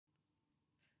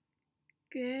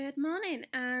Good morning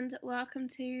and welcome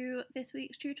to this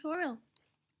week's tutorial.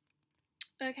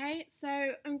 Okay, so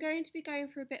I'm going to be going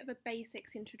through a bit of a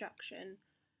basics introduction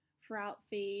throughout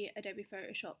the Adobe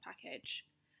Photoshop package,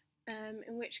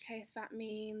 in which case that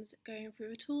means going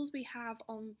through the tools we have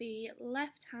on the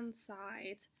left hand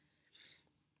side,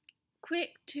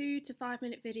 quick 2 to 5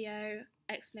 minute video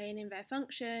explaining their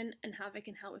function and how they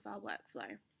can help with our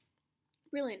workflow.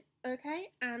 Brilliant. Okay,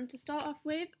 and to start off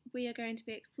with, we are going to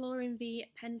be exploring the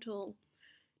pen tool.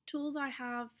 Tools I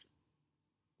have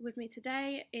with me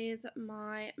today is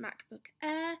my MacBook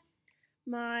Air,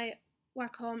 my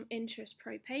Wacom Interest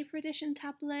Pro Paper Edition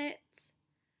tablet,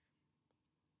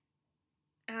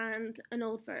 and an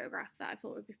old photograph that I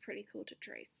thought would be pretty cool to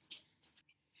trace.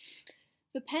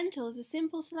 The pen tool is a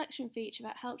simple selection feature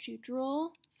that helps you draw,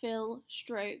 fill,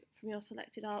 stroke from your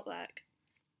selected artwork.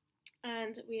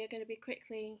 And we are going to be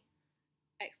quickly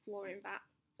exploring that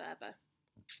further.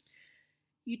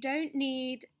 You don't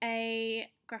need a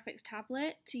graphics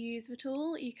tablet to use the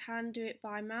tool. You can do it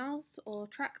by mouse or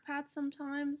trackpad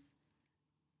sometimes.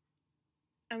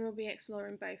 And we'll be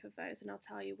exploring both of those, and I'll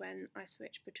tell you when I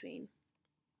switch between.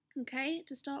 Okay,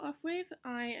 to start off with,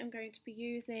 I am going to be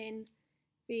using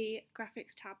the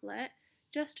graphics tablet.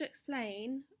 Just to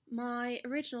explain, my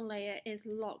original layer is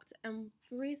locked, and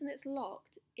the reason it's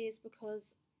locked is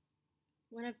because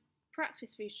when I've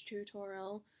practiced this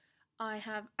tutorial, I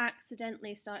have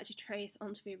accidentally started to trace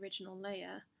onto the original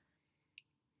layer,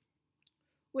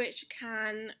 which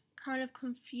can kind of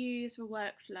confuse the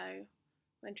workflow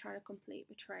when trying to complete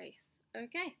the trace.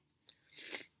 Okay,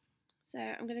 so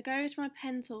I'm going to go over to my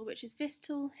pen tool, which is this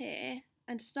tool here,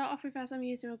 and to start off with, as I'm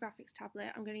using a graphics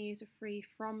tablet, I'm going to use a free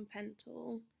from pen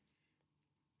tool.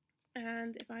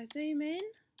 And if I zoom in,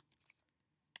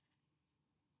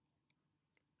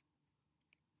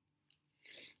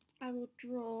 I will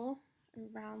draw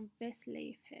around this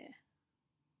leaf here.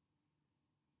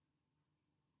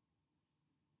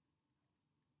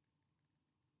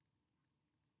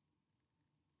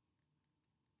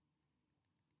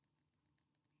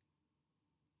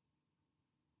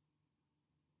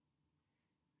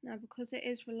 Now, because it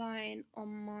is relying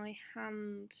on my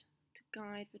hand to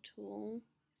guide the tool,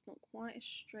 it's not quite as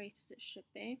straight as it should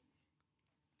be.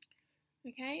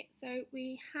 Okay, so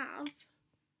we have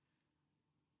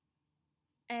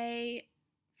a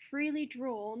freely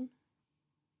drawn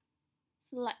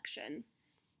selection.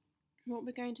 What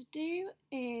we're going to do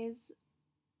is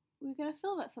we're going to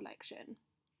fill that selection.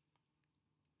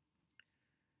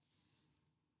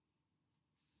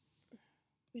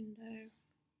 Window,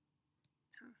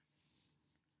 paths,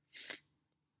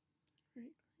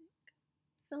 right click,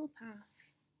 fill path,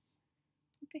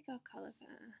 and pick our colour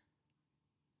there.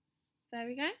 There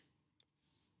we go.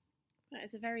 That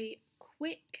is a very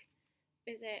quick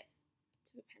visit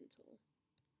to the pen tool.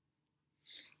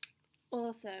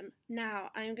 Awesome.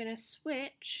 Now I'm going to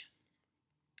switch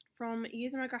from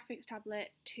using my graphics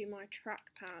tablet to my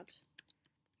trackpad.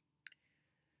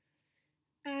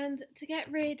 And to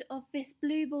get rid of this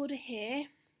blue border here,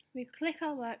 we click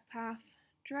our work path,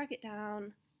 drag it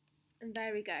down, and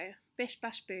there we go. Bish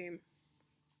bash boom.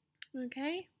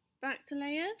 Okay, back to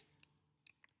layers.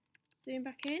 Zoom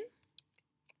back in.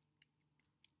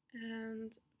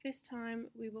 And this time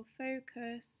we will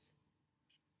focus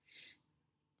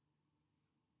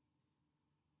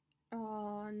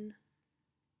on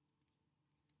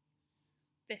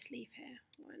this leaf here.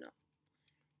 Why not?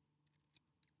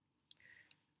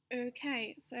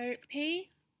 Okay, so P,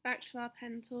 back to our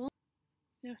pen tool.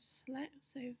 We have to select,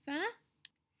 so there.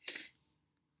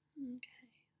 Okay,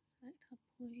 select our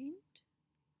point.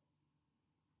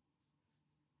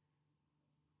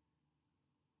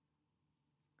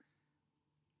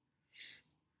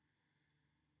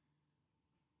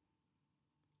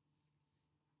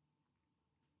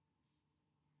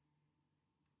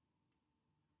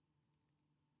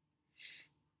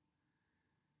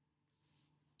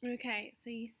 Okay,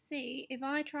 so you see, if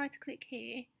I try to click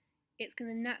here, it's going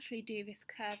to naturally do this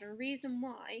curve. And the reason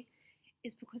why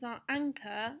is because our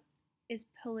anchor is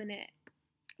pulling it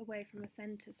away from the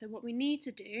centre. So what we need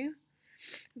to do,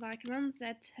 if I Command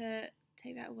Z to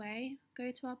take that away, go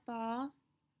to our bar,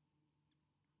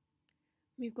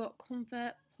 we've got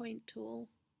Convert Point Tool.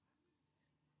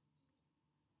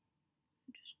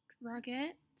 Just drag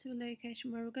it to a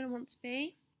location where we're going to want to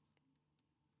be.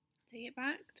 Take it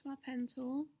back to our pen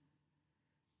tool,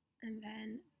 and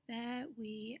then there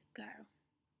we go.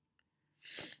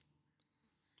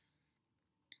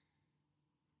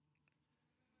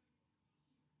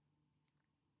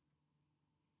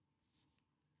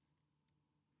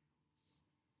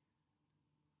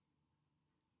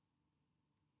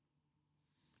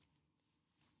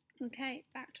 Okay,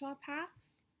 back to our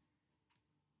paths.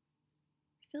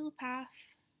 Fill the path,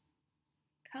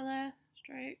 colour,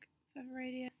 stroke, feather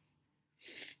radius.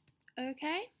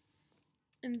 Okay,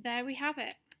 and there we have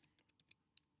it.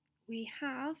 We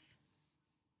have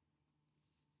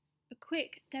a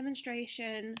quick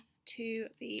demonstration to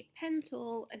the pen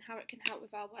tool and how it can help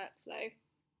with our workflow.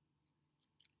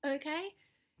 Okay,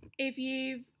 if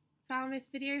you've found this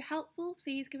video helpful,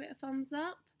 please give it a thumbs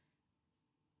up.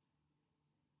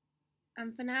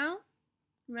 And for now,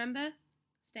 remember,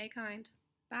 stay kind.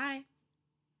 Bye.